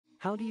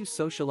How do you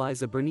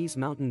socialize a Bernese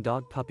Mountain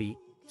Dog puppy?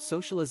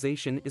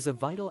 Socialization is a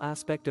vital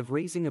aspect of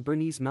raising a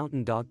Bernese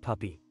Mountain Dog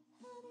puppy.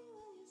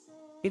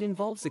 It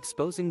involves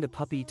exposing the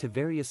puppy to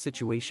various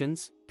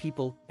situations,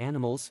 people,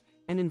 animals,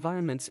 and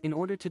environments in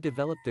order to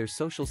develop their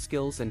social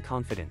skills and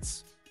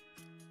confidence.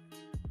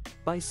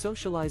 By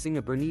socializing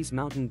a Bernese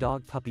Mountain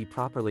Dog puppy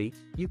properly,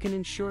 you can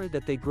ensure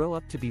that they grow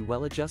up to be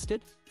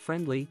well-adjusted,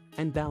 friendly,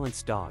 and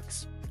balanced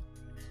dogs.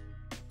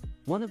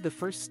 One of the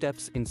first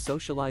steps in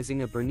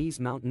socializing a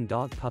Bernese Mountain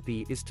Dog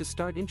puppy is to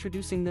start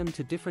introducing them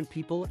to different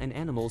people and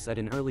animals at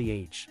an early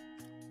age.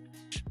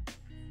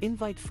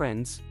 Invite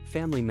friends,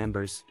 family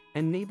members,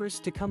 and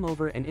neighbors to come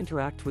over and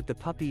interact with the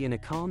puppy in a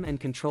calm and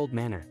controlled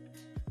manner.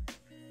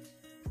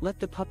 Let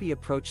the puppy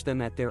approach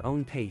them at their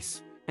own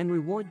pace, and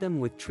reward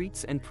them with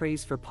treats and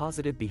praise for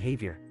positive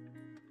behavior.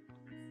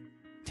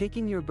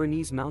 Taking your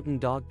Bernese Mountain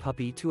Dog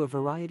puppy to a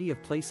variety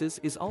of places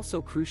is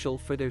also crucial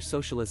for their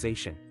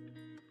socialization.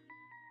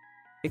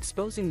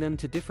 Exposing them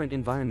to different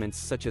environments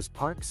such as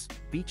parks,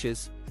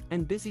 beaches,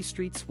 and busy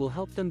streets will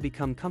help them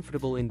become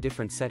comfortable in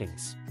different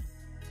settings.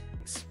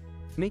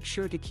 Make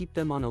sure to keep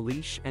them on a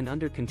leash and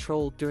under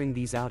control during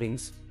these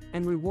outings,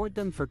 and reward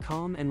them for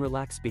calm and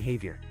relaxed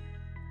behavior.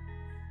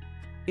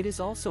 It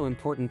is also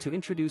important to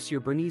introduce your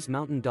Bernese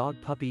Mountain Dog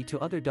puppy to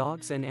other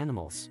dogs and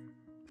animals.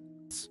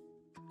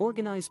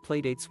 Organize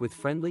playdates with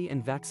friendly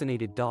and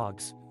vaccinated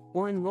dogs,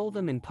 or enroll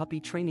them in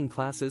puppy training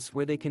classes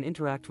where they can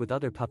interact with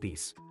other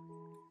puppies.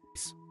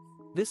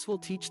 This will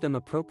teach them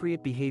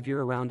appropriate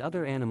behavior around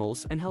other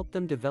animals and help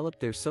them develop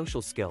their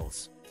social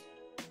skills.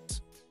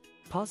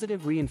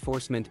 Positive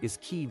reinforcement is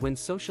key when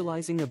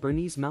socializing a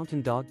Bernese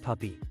Mountain Dog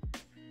puppy.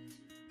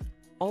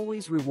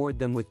 Always reward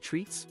them with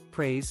treats,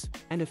 praise,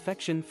 and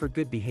affection for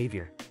good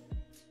behavior.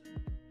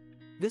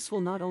 This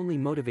will not only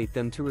motivate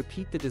them to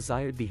repeat the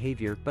desired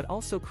behavior but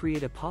also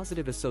create a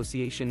positive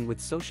association with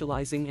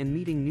socializing and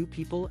meeting new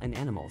people and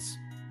animals.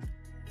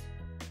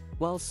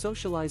 While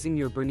socializing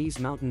your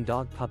Bernese Mountain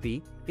Dog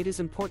puppy, it is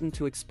important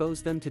to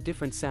expose them to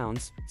different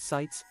sounds,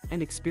 sights,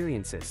 and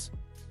experiences.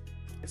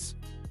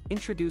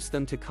 Introduce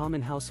them to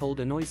common household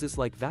noises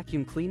like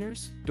vacuum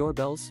cleaners,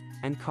 doorbells,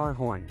 and car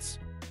horns.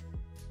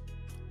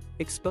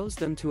 Expose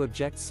them to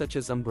objects such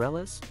as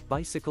umbrellas,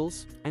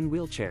 bicycles, and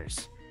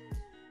wheelchairs.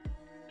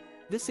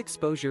 This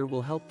exposure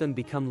will help them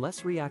become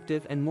less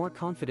reactive and more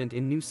confident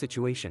in new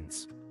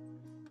situations.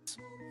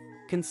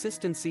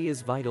 Consistency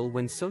is vital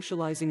when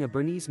socializing a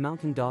Bernese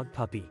Mountain Dog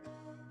puppy.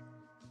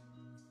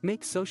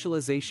 Make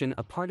socialization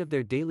a part of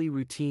their daily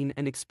routine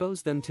and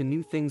expose them to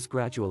new things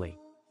gradually.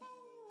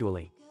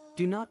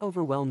 Do not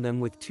overwhelm them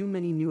with too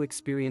many new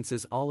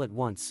experiences all at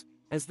once,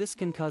 as this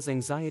can cause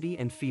anxiety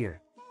and fear.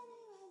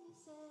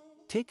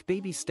 Take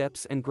baby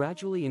steps and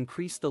gradually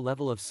increase the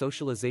level of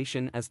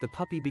socialization as the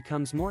puppy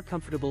becomes more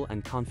comfortable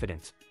and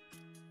confident.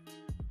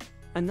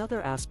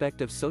 Another aspect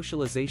of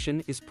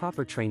socialization is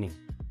proper training.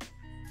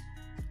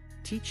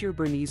 Teach your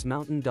Bernese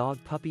Mountain Dog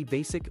puppy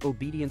basic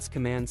obedience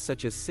commands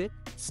such as sit,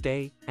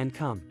 stay, and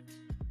come.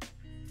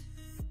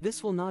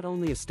 This will not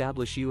only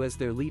establish you as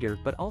their leader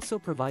but also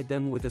provide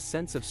them with a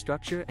sense of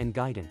structure and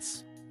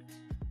guidance.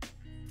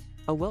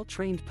 A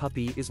well-trained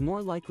puppy is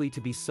more likely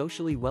to be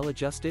socially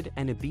well-adjusted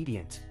and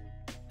obedient.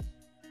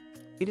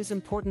 It is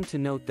important to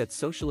note that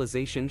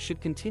socialization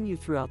should continue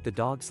throughout the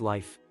dog's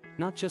life,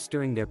 not just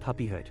during their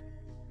puppyhood.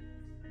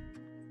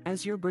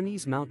 As your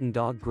Bernese Mountain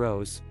Dog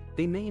grows,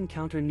 they may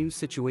encounter new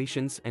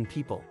situations and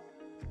people.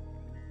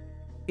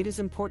 It is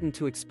important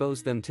to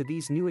expose them to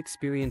these new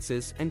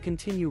experiences and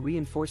continue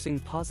reinforcing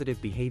positive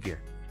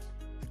behavior.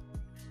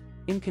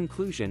 In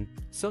conclusion,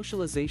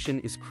 socialization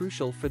is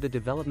crucial for the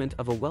development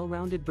of a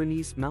well-rounded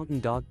Bernese Mountain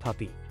Dog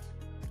puppy.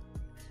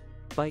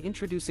 By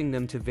introducing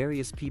them to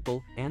various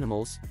people,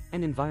 animals,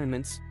 and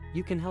environments,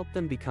 you can help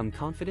them become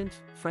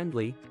confident,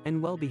 friendly,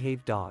 and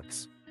well-behaved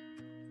dogs.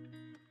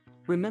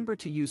 Remember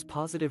to use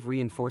positive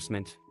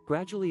reinforcement,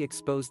 gradually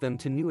expose them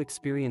to new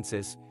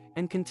experiences,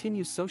 and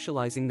continue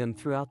socializing them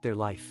throughout their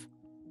life.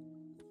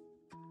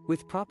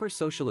 With proper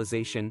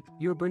socialization,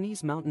 your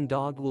Bernese Mountain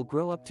Dog will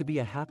grow up to be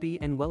a happy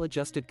and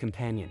well-adjusted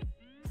companion.